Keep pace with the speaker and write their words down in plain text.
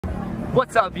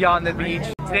What's up, Beyond the Beach?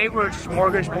 Today we're at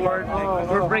Smorgasburg.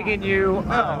 We're bringing you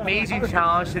an amazing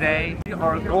challenge today.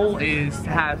 Our goal is to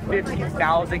have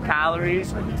 15,000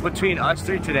 calories between us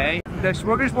three today. The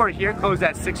Smorgasburg here closed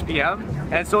at 6 p.m.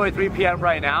 and it's only 3 p.m.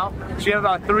 right now. So we have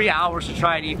about 3 hours to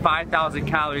try and eat 5,000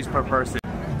 calories per person.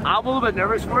 I'm a little bit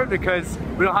nervous for it because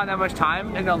we don't have that much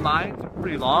time and the lines are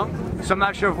pretty long. So I'm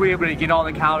not sure if we're able to get all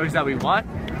the calories that we want,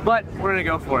 but we're gonna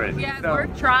go for it. Yeah, so. We're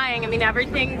trying. I mean,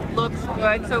 everything looks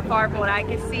good so far from what I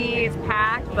can see. It's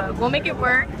packed, but we'll make it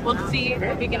work. We'll see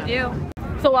what we can do.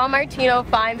 So while Martino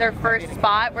finds our first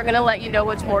spot, we're gonna let you know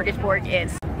what Smorgasburg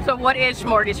is. So what is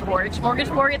Smorgasburg?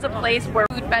 Smorgasburg is a place where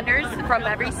food vendors from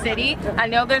every city. I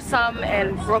know there's some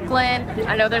in Brooklyn.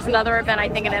 I know there's another event I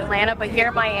think in Atlanta, but here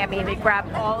in Miami, they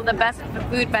grab all the best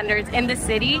food vendors in the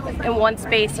city in one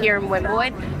space here in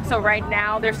Wynwood. So right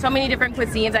now, there's so many different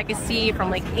cuisines I can see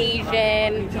from like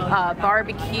Asian,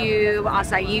 barbecue,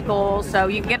 acai bowls. So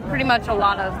you can get pretty much a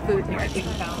lot of food here.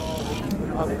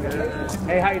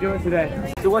 Hey, how you doing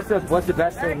today? So what's the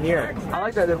best thing here? I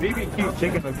like that the BBQ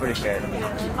chicken looks pretty good.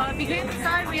 Beginning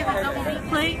side, we have a double meat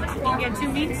plate. You can get 2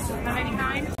 meats of any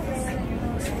kind.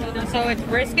 So it's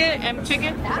brisket and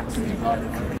chicken.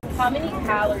 How many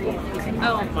calories?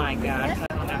 Oh my gosh,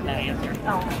 I don't have that answer.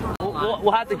 Oh.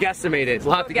 We'll have to guesstimate it.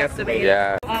 We'll have to guesstimate it.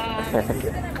 Yeah.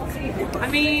 I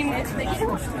mean,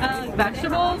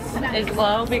 vegetables is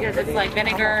low because it's like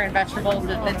vinegar and vegetables,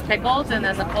 it's pickles, and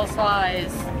then the coleslaw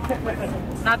is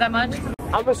not that much.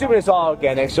 I'm assuming it's all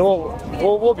organic, so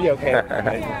we'll be okay.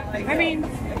 I mean,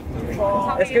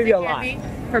 it's gonna be a lot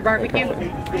for barbecue.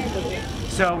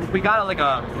 So we got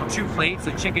like 2 plates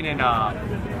of chicken and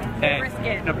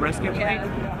a brisket plate,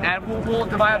 and we'll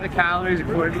divide up the calories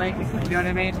accordingly. You know what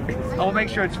I mean? And we'll make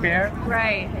sure it's fair.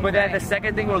 Right. But then the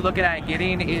second thing we're looking at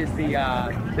getting is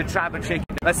the trap of chicken.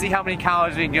 Let's see how many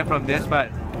calories we can get from this,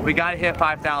 but we gotta hit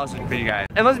 5,000 for you guys.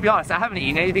 And let's be honest, I haven't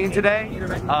eaten anything today.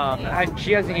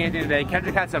 She hasn't eaten anything today.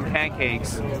 Kendrick had some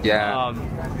pancakes. Yeah.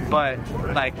 But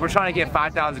like we're trying to get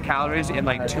 5,000 calories in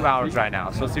like 2 hours right now.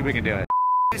 So let's see if we can do it.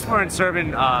 We just weren't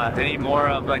serving any more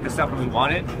of like the stuff that we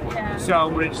wanted. Yeah. So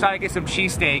we decided to get some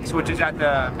cheesesteaks, which is at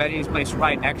the Betty's place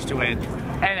right next to it.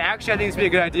 And actually I think it's be a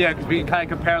good idea because we can kind of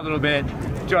compare a little bit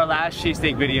to our last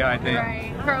cheesesteak video, I think.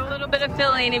 Right, for a little bit of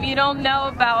Philly. And if you don't know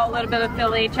about a little bit of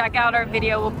Philly, check out our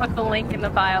video. We'll put the link in the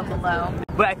bio below.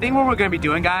 But I think what we're gonna be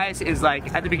doing, guys, is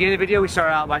like at the beginning of the video, we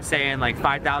started out by saying like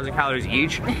 5,000 calories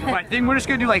each. But I think we're just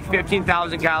gonna do like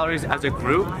 15,000 calories as a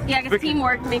group. Yeah, because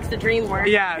teamwork makes the dream work.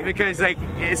 Yeah, because like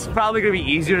it's probably gonna be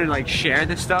easier to like share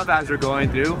this stuff as we're going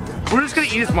through. We're just gonna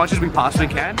eat as much as we possibly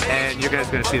can, and you're guys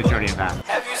gonna see the journey of that.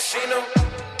 Have you seen them?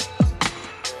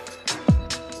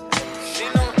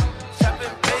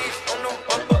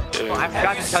 I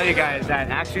forgot to tell you guys that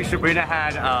actually Sabrina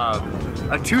had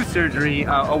a tooth surgery,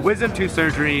 a wisdom tooth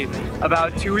surgery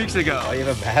about 2 weeks ago. Oh, you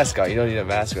have a mask on. You don't need a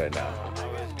mask right now.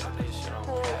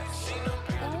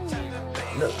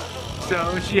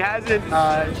 So she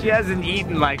hasn't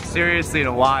eaten like seriously in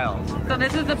a while. So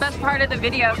this is the best part of the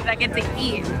video because I get to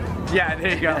eat. Yeah,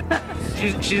 there you go.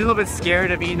 she's a little bit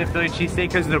scared of eating the Philly cheesesteak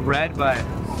because of the bread, but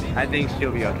I think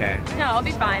she'll be okay. No, I'll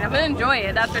be fine. I'm gonna enjoy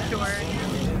it, that's for sure.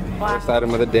 Wow. First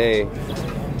item of the day.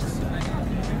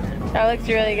 That looks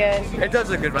really good. It does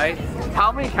look good, right?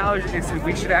 How many calories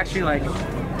we should actually like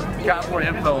got more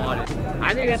info on it.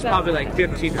 I think it's probably like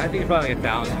 15. I think it's probably like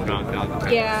 1,000, around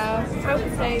 1,000. Yeah, I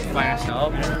would say so. By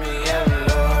yourself.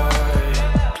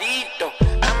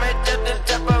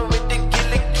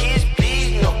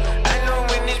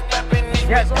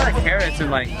 Yeah, it's a lot of carrots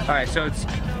and like. All right, so it's.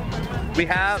 We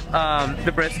have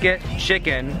the brisket,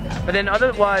 chicken, but then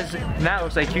otherwise, now it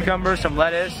looks like cucumbers, some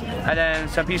lettuce, and then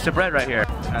some piece of bread right here.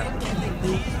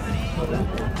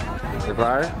 The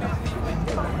fire?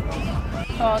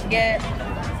 So I'll get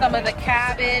some of the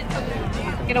cabbage,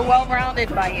 get a well-rounded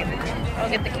bite. I'll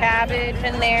get the cabbage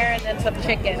in there and then some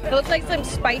chicken. It looks like some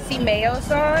spicy mayo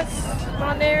sauce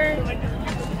on there.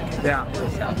 Yeah.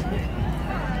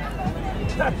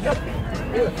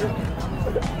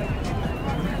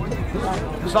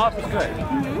 The sauce is good.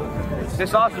 Mm-hmm. The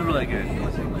sauce is really good.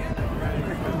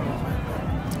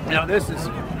 You know, this is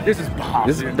bomb.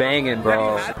 This is banging,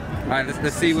 bro. Alright,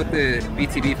 let's see what the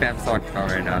BTB fans talking about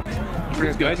right now.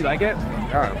 It's good. You like it?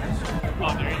 Oh.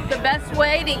 The best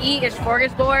way to eat a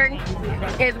smorgasbord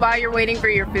is while you're waiting for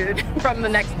your food from the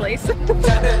next place.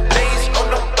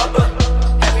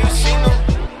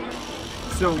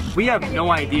 So we have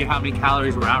no idea how many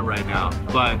calories we're at right now,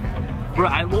 but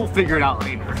we'll figure it out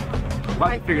later. We'll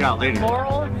have to figure it out later.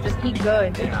 Moral, just eat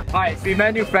good. Yeah. Alright, so we met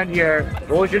a new friend here.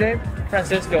 What was your name?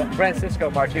 Francisco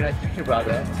Martinez, you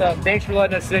brother. So thanks for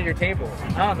letting us sit at your table.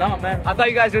 Oh, no, man. I thought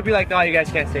you guys would be like, no, you guys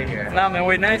can't stay here. No, man,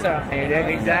 we're nice around here.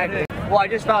 Exactly. Well, I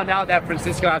just found out that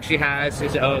Francisco actually has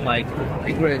his own, like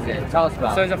what is it? Tell us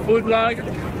about So it. it's a food vlog.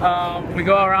 We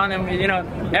go around and, you know,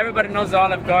 everybody knows the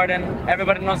Olive Garden.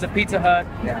 Everybody knows the Pizza Hut.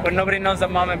 Yeah. But nobody knows the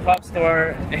mom and pop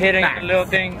store hitting the little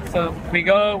thing. So we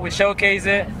go, we showcase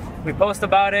it. We post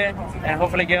about it and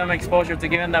hopefully give them exposure to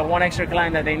give them that one extra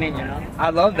client that they need, you know? I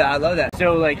love that. I love that.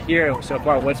 So, like here so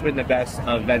far, what's been the best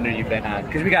vendor you've been at?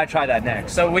 Because we gotta try that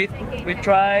next. So we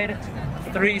tried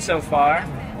 3 so far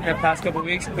in the past couple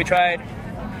weeks. We tried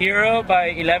Hero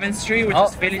by 11th Street, which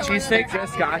is Philly cheesesteak.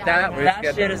 Just got that.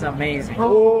 That shit is amazing.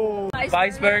 Oh,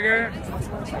 Vice Burger,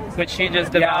 which she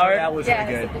just devoured. that was really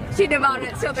good. She devoured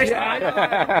it, so there's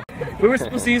We were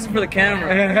supposed to use it for the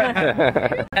camera.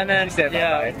 And then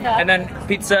and then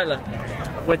Pizzella,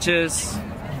 which is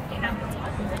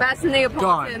best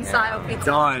Neapolitan style pizza.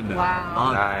 Done.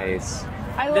 Wow. Nice.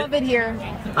 I love it here.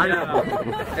 I know.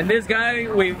 and this guy,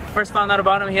 we first found out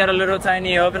about him. He had a little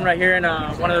tiny oven right here in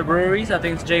one of the breweries. I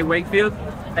think it's J. Wakefield.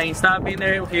 And he stopped being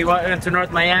there. He went to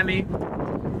North Miami.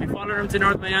 We followed him to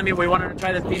North Miami. We wanted to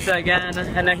try the pizza again,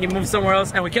 and then he moved somewhere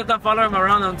else. And we kept on following him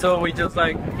around until we just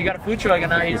like he got a food truck, and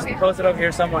now he's posted up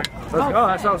here somewhere. Let's go.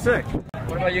 That sounds sick.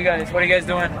 What about you guys? What are you guys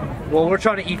doing? Well, we're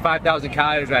trying to eat 5,000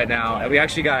 calories right now, and we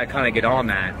actually gotta kind of get on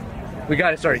that. We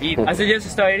gotta start eating. I suggest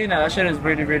you start eating that. That shit is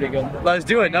really, really good. Let's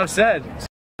do it. Enough said.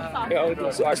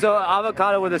 So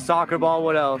avocado with a soccer ball.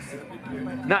 What else?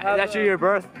 That's your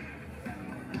birth.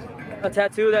 A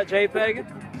tattoo, that JPEG.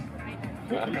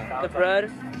 The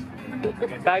bread.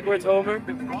 Backwards Homer.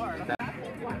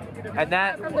 And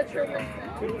that. That's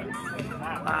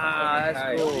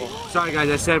cool. Sorry guys,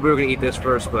 I said we were gonna eat this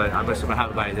first, but I'm just gonna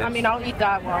have a bite of this. I mean, I'll eat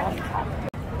that one.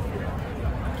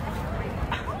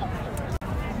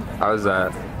 How's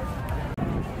that?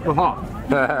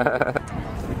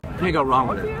 Can't go wrong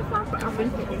with it.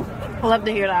 I love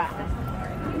to hear that.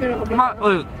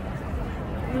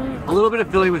 A little bit of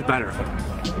Philly was better.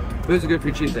 This is good for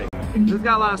your cheesesteak. This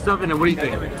got a lot of stuff in it. What do you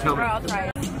think? Tell me. I'll try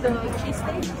it. The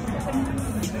cheesesteak?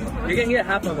 You're gonna get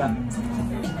half of that.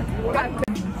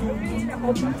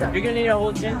 You're gonna need a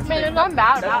whole chin. I mean, it's not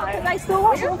bad. I still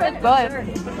want it. It's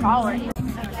good. Calorie.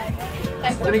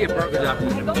 I'm gonna get burgers after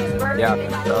this. Yeah.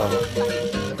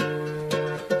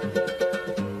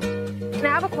 Can I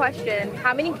have a question?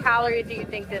 How many calories do you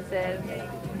think this is?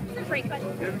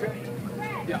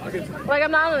 Like,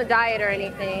 I'm not on a diet or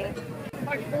anything.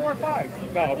 Like 4 or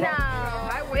 5. No, No,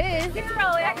 I wish. It's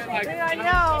probably actually. I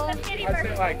know. I'd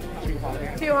say like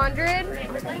 200. 200?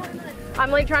 I'm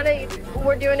like trying to,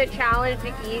 we're doing a challenge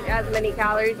to eat as many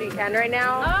calories as we can right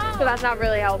now. So that's not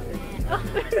really healthy. I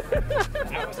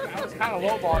was kind of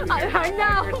lowballing. I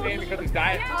know. You're saying because it's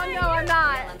diet. Oh no, I'm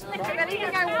not. If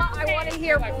anything, I want to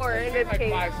hear more in this Like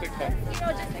case. 5, 600.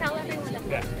 Just tell everyone.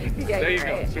 Yeah. Yeah, There you you're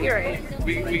go. right. You're right.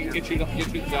 We get you the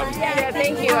job. Yeah,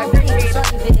 thank you. I appreciate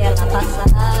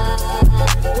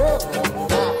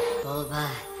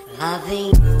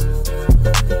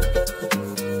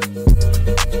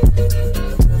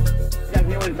I'm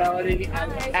here with Melody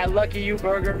at Lucky You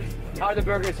Burgers. How are the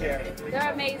burgers here?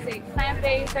 They're amazing.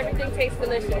 Plant-based, everything tastes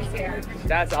delicious here.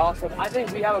 That's awesome. I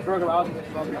think we have a burger out in this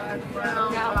moment.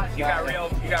 You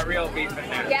got real beef in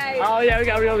there. Yeah. Oh yeah, we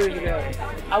got real beef in there.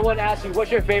 I want to ask you,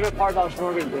 what's your favorite part about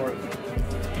Smorgasburg?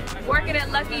 Working at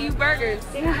Lucky You Burgers,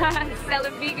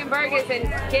 selling vegan burgers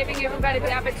and giving everybody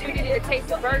the opportunity to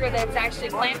taste a burger that's actually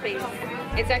plant-based.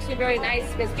 It's actually very nice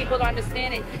because people don't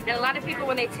understand it. And a lot of people,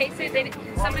 when they taste it,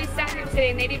 somebody sat here today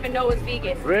and they didn't even know it was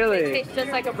vegan. Really? It tastes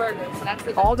just like a burger. So that's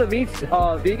the All the meat's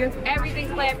vegan?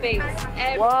 everything's plant-based.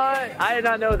 What? I did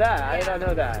not know that. I did not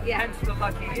know that. Yeah. Hence the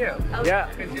Lucky You. Yeah.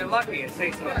 Because you're lucky, it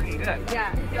tastes lucky good.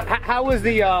 Yeah. How was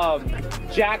the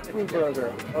jackfruit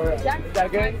burger? Is that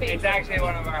good? It's actually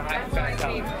one of our highest sellers.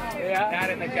 Yeah. That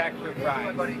and the jackfruit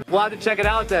fries. We'll have to check it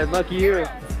out then. Lucky you.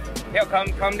 Yo,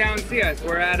 come down and see us.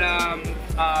 We're at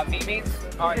Mimi's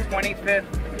on 25th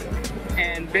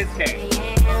and Brisket.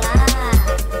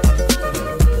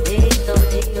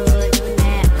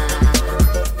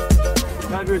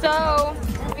 So,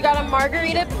 we got a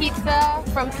margarita pizza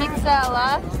from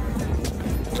Pizzella.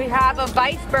 We have a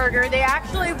Vice Burger. They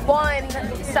actually won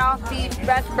South Beach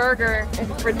Best Burger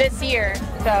for this year,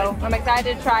 so I'm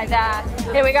excited to try that.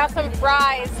 And we got some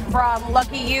fries from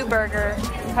Lucky You Burger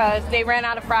because they ran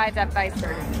out of fries at Vice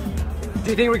Burger. Do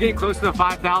you think we're getting close to the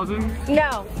 5,000?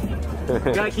 No.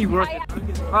 Gotta keep working.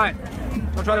 All right,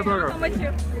 I'll try the burger. I'm with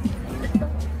you.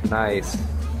 Nice.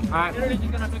 All right.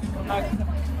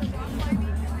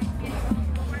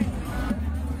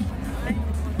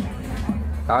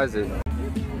 How is it?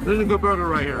 This is a good burger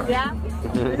right here. Yeah?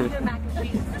 This is your mac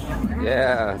and cheese.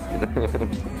 Yeah.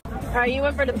 Alright, you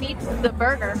went for the pizza, the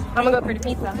burger. I'm gonna go for the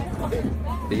pizza.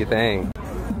 Do you think?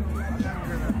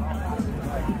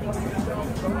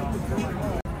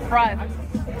 Fries.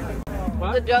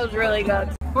 The dough's really good.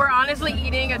 We're honestly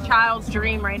eating a child's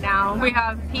dream right now. We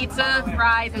have pizza,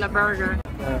 fries, and a burger.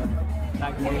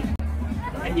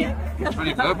 It's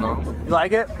pretty good, bro. You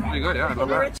like it? Pretty good, yeah. Not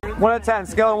bad. 1 out of 10.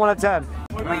 Scale of 1 out of 10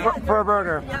 for a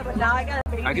burger. Yeah, but now I gotta...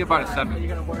 I give about a 7.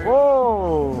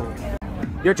 Whoa!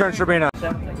 Your turn, Sabrina. I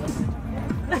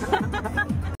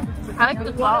like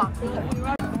the sauce.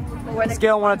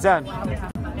 Scale 1 out of 10.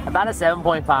 About a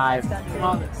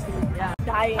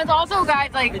 7.5. It's also,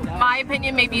 guys, like, my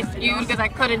opinion may be skewed because I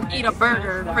couldn't eat a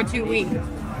burger for 2 weeks.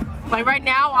 Like, right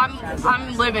now,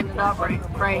 I'm living it up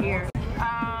right here.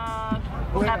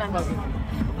 7.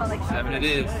 7 it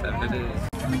is. 7 it is.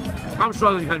 I'm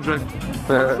struggling, Kendrick.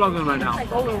 I'm struggling right now.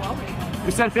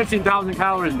 We said 15,000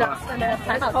 calories, but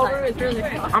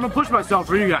I'm gonna push myself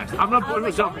for you guys. I'm gonna push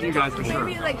myself for you guys for sure.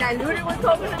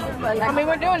 I mean,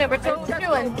 we're doing it. We're still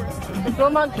chewing. We're still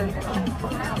munching.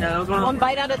 Yeah, One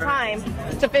bite at a time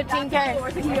to 15K.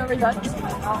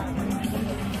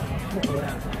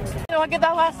 You know, I get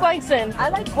that last slice in. I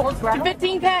like cold bread. To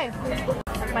 15K.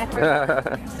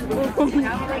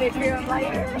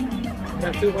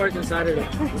 Got 2 hearts inside of it.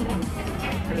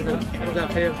 How does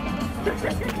that feel?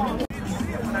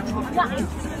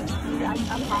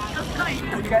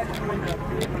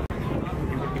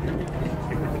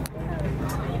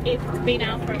 It's been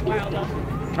out for a while though.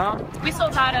 Huh? We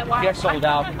sold out at while. Yeah, sold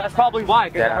out. That's probably why,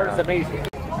 because it hurts amazing.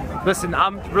 Listen,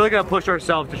 I'm really gonna push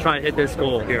ourselves to try and hit this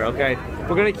goal here, okay?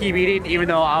 We're gonna keep eating, even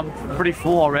though I'm pretty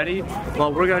full already.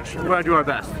 But we're gonna do our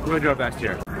best. We're gonna do our best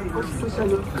here.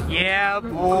 Yeah,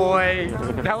 boy.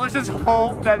 Now let's just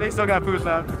hope that they still got food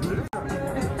left.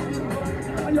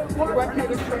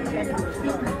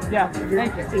 Yeah,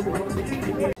 thank you.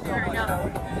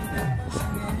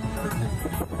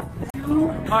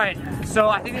 Alright, so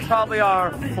I think it's probably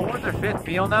our 4th or 5th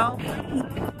meal now.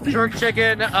 Jerk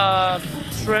chicken,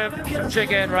 shrimp,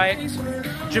 chicken, right?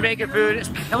 Jamaican food.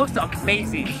 It looks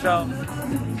amazing. So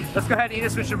let's go ahead and eat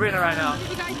this with Sabrina right now.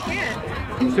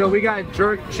 So we got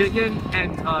jerk chicken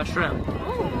and shrimp.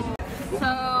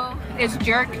 So it's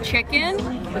jerk chicken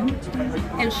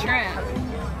and shrimp.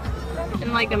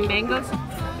 And like a mango.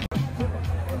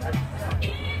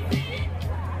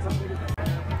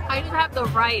 I just have the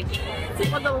rice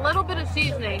with a little bit of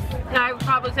seasoning. And I would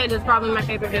probably say this is probably my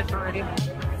favorite dish already.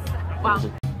 Wow.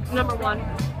 Number 1.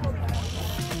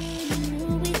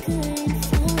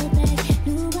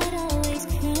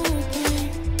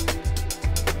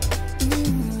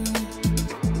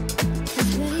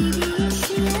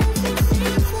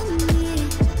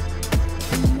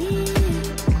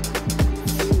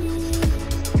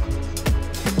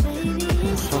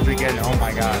 Oh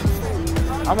my god.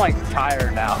 I'm like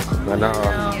tired now. I know.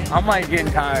 I'm like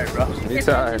getting tired, bro. It's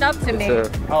catching up to me.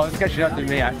 Oh, it's catching up to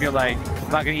me. I feel like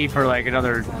I'm not gonna eat for like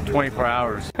another 24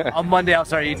 hours. On Monday, I'll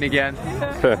start eating again.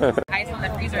 Ice on the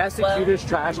freezer. That's the cutest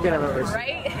trash can I've ever seen.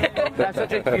 Right? That's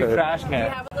such a cute trash can. We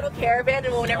have a little caravan,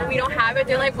 and whenever we don't have it,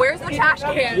 they're like, "Where's the trash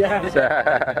can?" Yeah.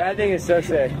 That thing is so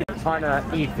sick. I'm trying to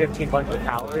eat 1,500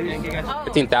 calories.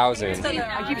 15,000.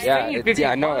 I keep Yeah, saying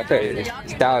yeah, I know. It's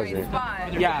 1,000.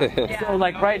 Yeah. So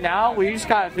like right now, we just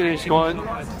gotta finish going.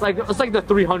 It's like the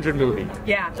 300 movie.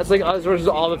 Yeah. It's like us versus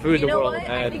all the food in the world. What?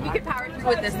 I think you could power through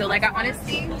with this though. Like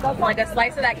honestly, like a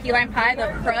slice of that key lime pie,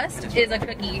 the crust is a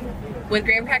cookie with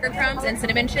graham cracker crumbs and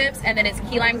cinnamon chips, and then it's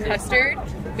key lime custard.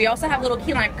 We also have little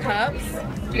key lime cups.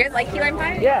 Do you guys like key lime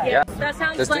pie? Yeah. That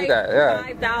sounds Let's like do that, yeah.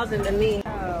 5,000 to me.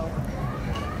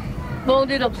 We'll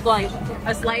do the slice.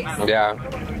 A slice? Yeah.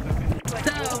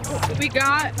 So, we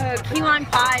got a key lime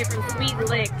pie from Sweet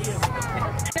Licks. I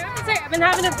have to say, I've been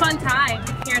having a fun time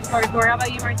here at Smorgasburg. How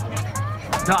about you, Martina?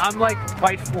 No, I'm like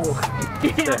quite full.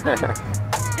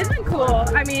 It's been cool.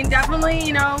 I mean, definitely,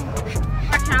 you know,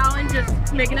 a challenge is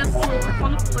making us full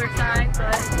on the fuller side,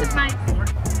 but it's nice.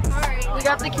 Alright, we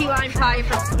got the key lime pie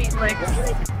from Sweet Licks.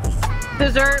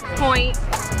 Dessert point 1.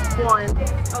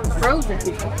 Oh, it's frozen.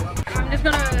 I'm just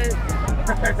gonna...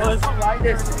 Let's try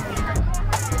this.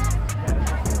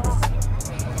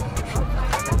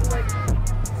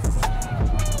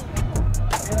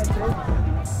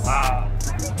 Wow.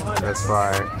 That's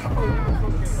fire.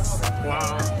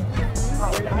 Wow.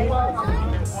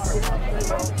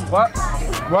 What?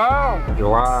 Wow.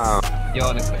 Wow.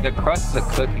 Yo, the crust of the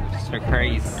cookie is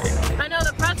crazy. I know,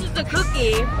 the crust is the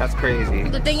cookie. That's crazy.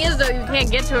 The thing is though, you can't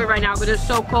get to it right now because it's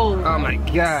so cold. Oh my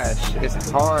gosh,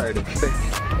 it's hard.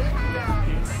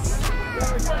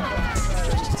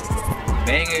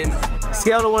 Banging.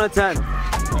 Scale to 1 to 10.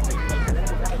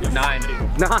 9.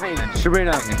 9.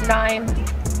 Sabrina. 9.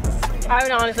 I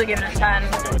would honestly give it a 10.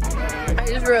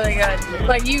 It's really good.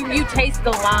 Like you taste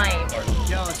the lime.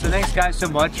 Yo, so thanks guys so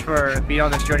much for being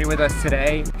on this journey with us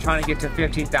today. Trying to get to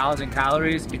 15,000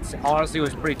 calories. It's honestly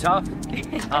was pretty tough.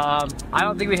 I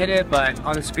don't think we hit it, but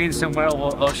on the screen somewhere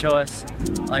will show us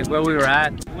like where we were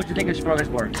at. What do you think of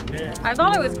Smorgasburg? I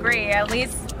thought it was great. At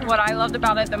least what I loved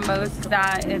about it the most is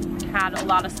that it had a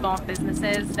lot of small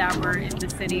businesses that were in the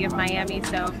city of Miami,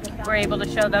 so we're able to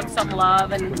show them some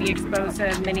love and be exposed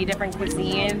to many different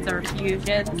cuisines or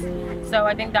fusions. So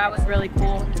I think that was really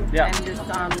cool. Yeah. And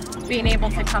just being able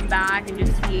to come back and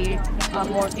just see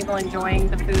more people enjoying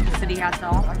the food the city has to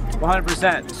offer.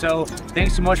 100%. So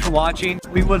thanks so much for watching.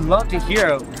 We would love to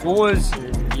hear what was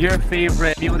your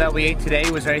favorite meal that we ate today.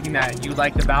 Was there anything that you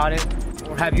liked about it?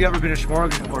 Or have you ever been to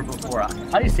Smorgasburg before?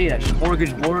 How do you say that?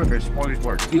 Smorgasburg or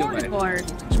Smorgasburg? Smorgasburg.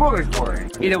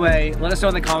 Smorgasburg. Either way, let us know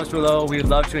in the comments below. We would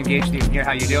love to engage with you and hear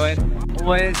how you're doing.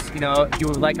 Always, you know, if you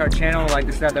would like our channel, like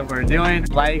the stuff that we're doing,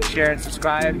 like, share, and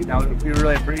subscribe. You know, we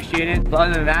really appreciate it. But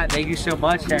other than that, thank you so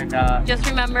much. And Just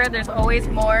remember, there's always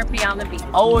more beyond the beach.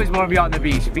 always more beyond the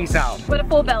beach. Peace out. With a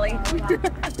full belly.